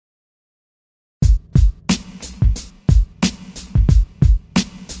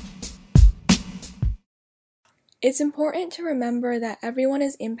It's important to remember that everyone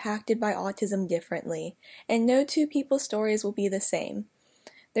is impacted by autism differently, and no two people's stories will be the same.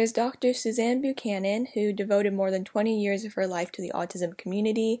 There's Dr. Suzanne Buchanan, who devoted more than 20 years of her life to the autism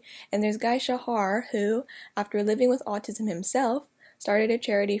community, and there's Guy Shahar, who, after living with autism himself, started a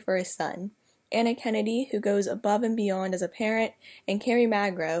charity for his son. Anna Kennedy, who goes above and beyond as a parent, and Carrie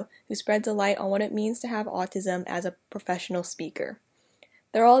Magro, who spreads a light on what it means to have autism as a professional speaker.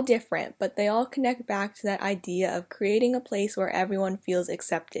 They're all different, but they all connect back to that idea of creating a place where everyone feels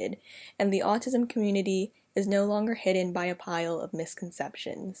accepted, and the autism community is no longer hidden by a pile of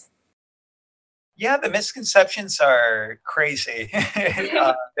misconceptions. Yeah, the misconceptions are crazy.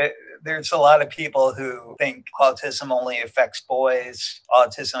 There's a lot of people who think autism only affects boys,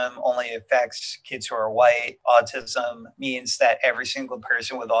 autism only affects kids who are white, autism means that every single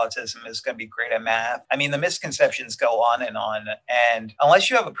person with autism is going to be great at math. I mean, the misconceptions go on and on. And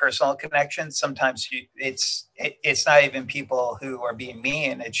unless you have a personal connection, sometimes it's not even people who are being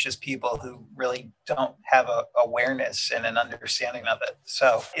mean. It's just people who really don't have a awareness and an understanding of it.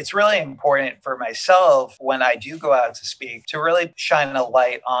 So it's really important for myself when I do go out to speak to really shine a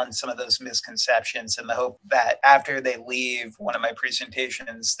light on some of those misconceptions in the hope that after they leave one of my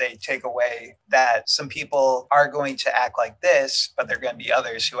presentations, they take away that some people are going to act like this, but there are going to be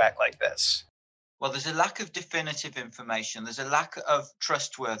others who act like this. Well, there's a lack of definitive information. There's a lack of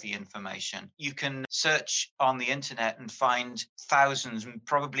trustworthy information. You can search on the internet and find thousands and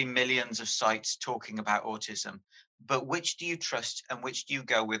probably millions of sites talking about autism. But which do you trust and which do you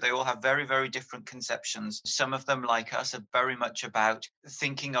go with? They all have very, very different conceptions. Some of them, like us, are very much about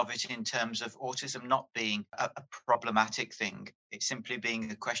thinking of it in terms of autism not being a problematic thing. It's simply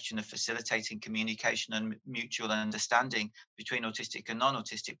being a question of facilitating communication and mutual understanding between autistic and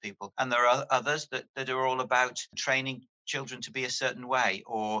non-autistic people. And there are others that are all about training children to be a certain way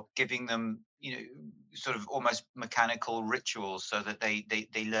or giving them, sort of almost mechanical rituals so that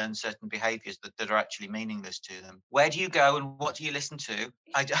they learn certain behaviors that are actually meaningless to them. Where do you go and what do you listen to?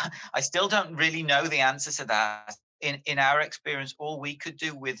 I still don't really know the answer to that. In our experience, all we could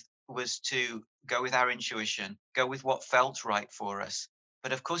do was to go with our intuition, go with what felt right for us.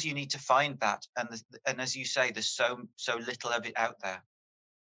 But of course, you need to find that, and as you say, there's so little of it out there.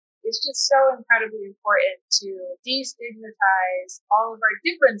 It's just so incredibly important to destigmatize all of our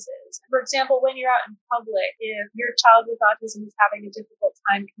differences. For example, when you're out in public, if your child with autism is having a difficult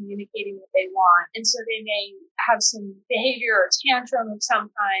time communicating what they want, and so they may have some behavior or tantrum of some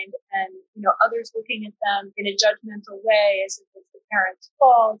kind, and others looking at them in a judgmental way as if it's the parent's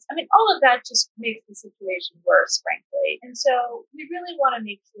fault. I mean, all of that just makes the situation worse, frankly. And so we really want to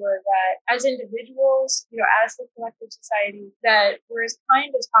make sure that as individuals, as the collective society, that we're as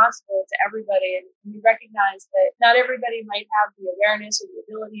kind as possible to everybody. And we recognize that not everybody might have the awareness or the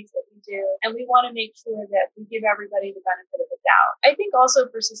abilities that we do. And we want to make sure that we give everybody the benefit of the doubt. I think also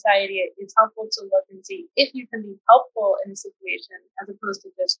for society, it's helpful to look and see if you can be helpful in a situation as opposed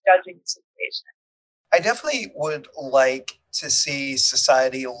to just judging the situation. I definitely would like to see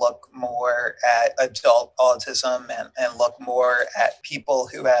society look more at adult autism and look more at people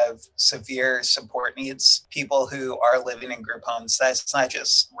who have severe support needs, people who are living in group homes. That's not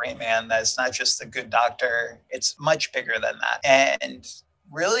just Rain Man, that's not just the good doctor. It's much bigger than that. And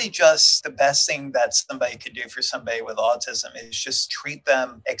really just the best thing that somebody could do for somebody with autism is just treat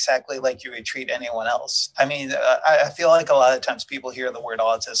them exactly like you would treat anyone else. I mean, I feel like a lot of times people hear the word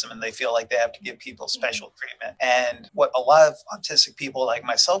autism and they feel like they have to give people special treatment. And what a lot of autistic people like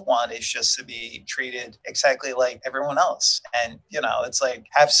myself want is just to be treated exactly like everyone else. And, it's like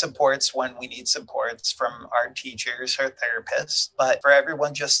have supports when we need supports from our teachers or therapists, but for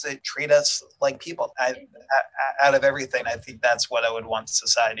everyone just to treat us like people. Out of everything, I think that's what I would want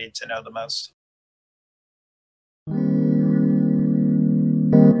society to know the most.